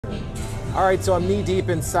All right, so I'm knee deep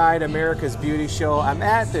inside America's Beauty Show. I'm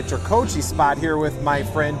at the Tricoci spot here with my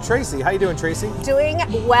friend Tracy. How you doing, Tracy? Doing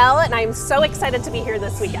well, and I'm so excited to be here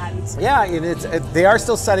this weekend. Yeah, and they are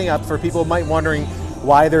still setting up. For people who might wondering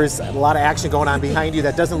why there's a lot of action going on behind you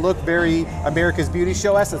that doesn't look very America's Beauty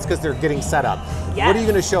Show-esque, it's because they're getting set up. Yes. What are you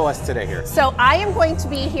going to show us today here? So I am going to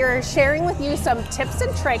be here sharing with you some tips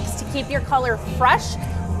and tricks to keep your color fresh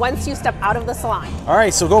once you step out of the salon. All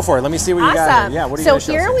right, so go for it. Let me see what you got here. Yeah, what are you going to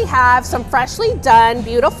show us? So here we have some freshly done,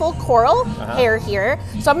 beautiful coral hair here.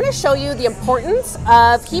 So I'm going to show you the importance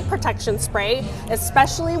of heat protection spray,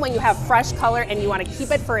 especially when you have fresh color and you want to keep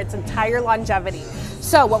it for its entire longevity.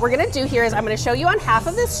 So what we're going to do here is I'm going to show you on half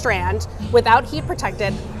of this strand without heat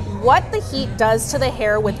protected what the heat does to the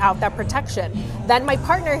hair without that protection. Then my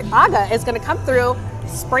partner Aga is going to come through,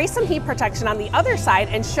 spray some heat protection on the other side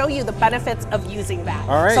and show you the benefits of using that.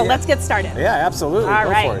 All right. So let's get started. Yeah, absolutely. All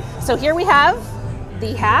right. Go for it. So here we have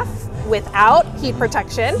the half without heat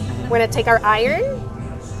protection. We're going to take our iron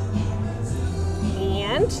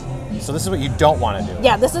and... So this is what you don't want to do.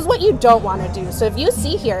 Yeah, this is what you don't want to do. So if you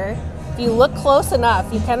see here, if you look close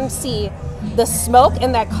enough, you can see the smoke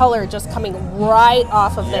and that color just coming right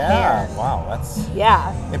off of the hair. Wow, that's...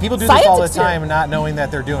 Yeah. And people do this all the time not knowing that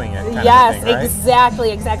they're doing it. Yes, thing, right?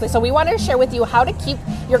 exactly. So we want to share with you how to keep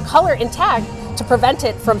your color intact to prevent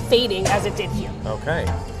it from fading as it did here. Okay.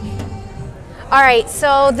 All right,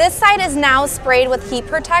 so this side is now sprayed with heat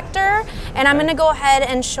protector, and I'm gonna go ahead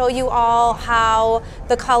and show you all how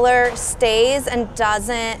the color stays and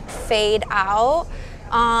doesn't fade out.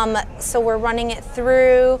 So we're running it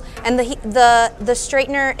through, and the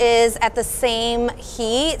straightener is at the same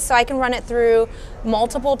heat, so I can run it through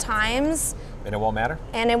multiple times. And it won't matter?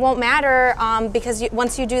 And it won't matter because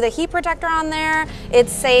once you do the heat protector on there, it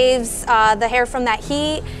saves the hair from that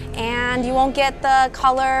heat, and you won't get the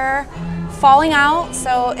color falling out.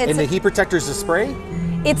 So it's... And the heat protector is a spray?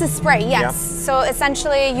 It's a spray, yes. Yeah. So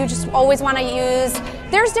essentially you just always want to use,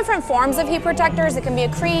 there's different forms of heat protectors. It can be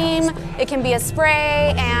a cream, it can be a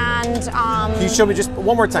spray, and... Can you show me just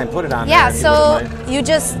one more time, put it on yeah, there. So you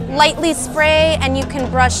just lightly spray and you can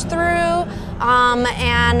brush through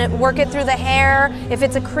and work it through the hair. If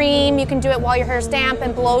it's a cream, you can do it while your hair's damp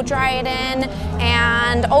and blow dry it in,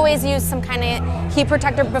 and always use some kind of heat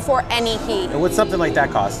protector before any heat. And what's something like that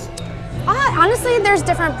cost? Honestly, there's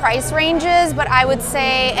different price ranges, but I would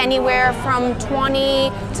say anywhere from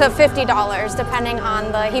 $20 to $50 depending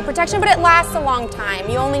on the heat protection, but it lasts a long time.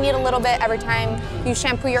 You only need a little bit every time you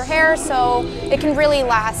shampoo your hair, so it can really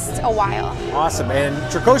last a while. Awesome, and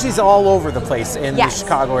Tricoci's all over the place in the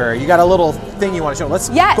Chicago area. You got a little thing you want to show. Let's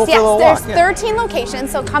go for a little walk. There's 13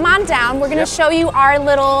 locations, so come on down. We're gonna show you our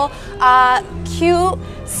little cute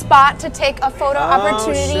spot to take a photo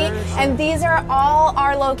opportunity, and these are all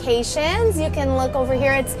our locations. You can look over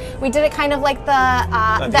here. We did it kind of like the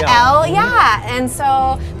L, yeah. And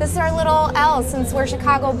so this is our little L. Since we're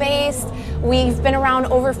Chicago based, we've been around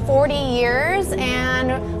over 40 years,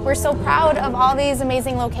 and we're so proud of all these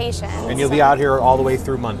amazing locations. And you'll be out here all the way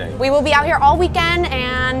through Monday. We will be out here all weekend,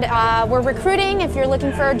 and we're recruiting if you're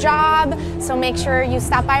looking for a job, so make sure you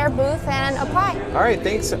stop by our booth and apply. All right,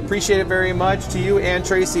 thanks. Appreciate it very much to you and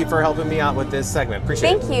Tracy for helping me out with this segment.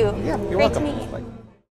 Appreciate it. Thank you. Yeah, you're Great welcome. to meet you. Bye.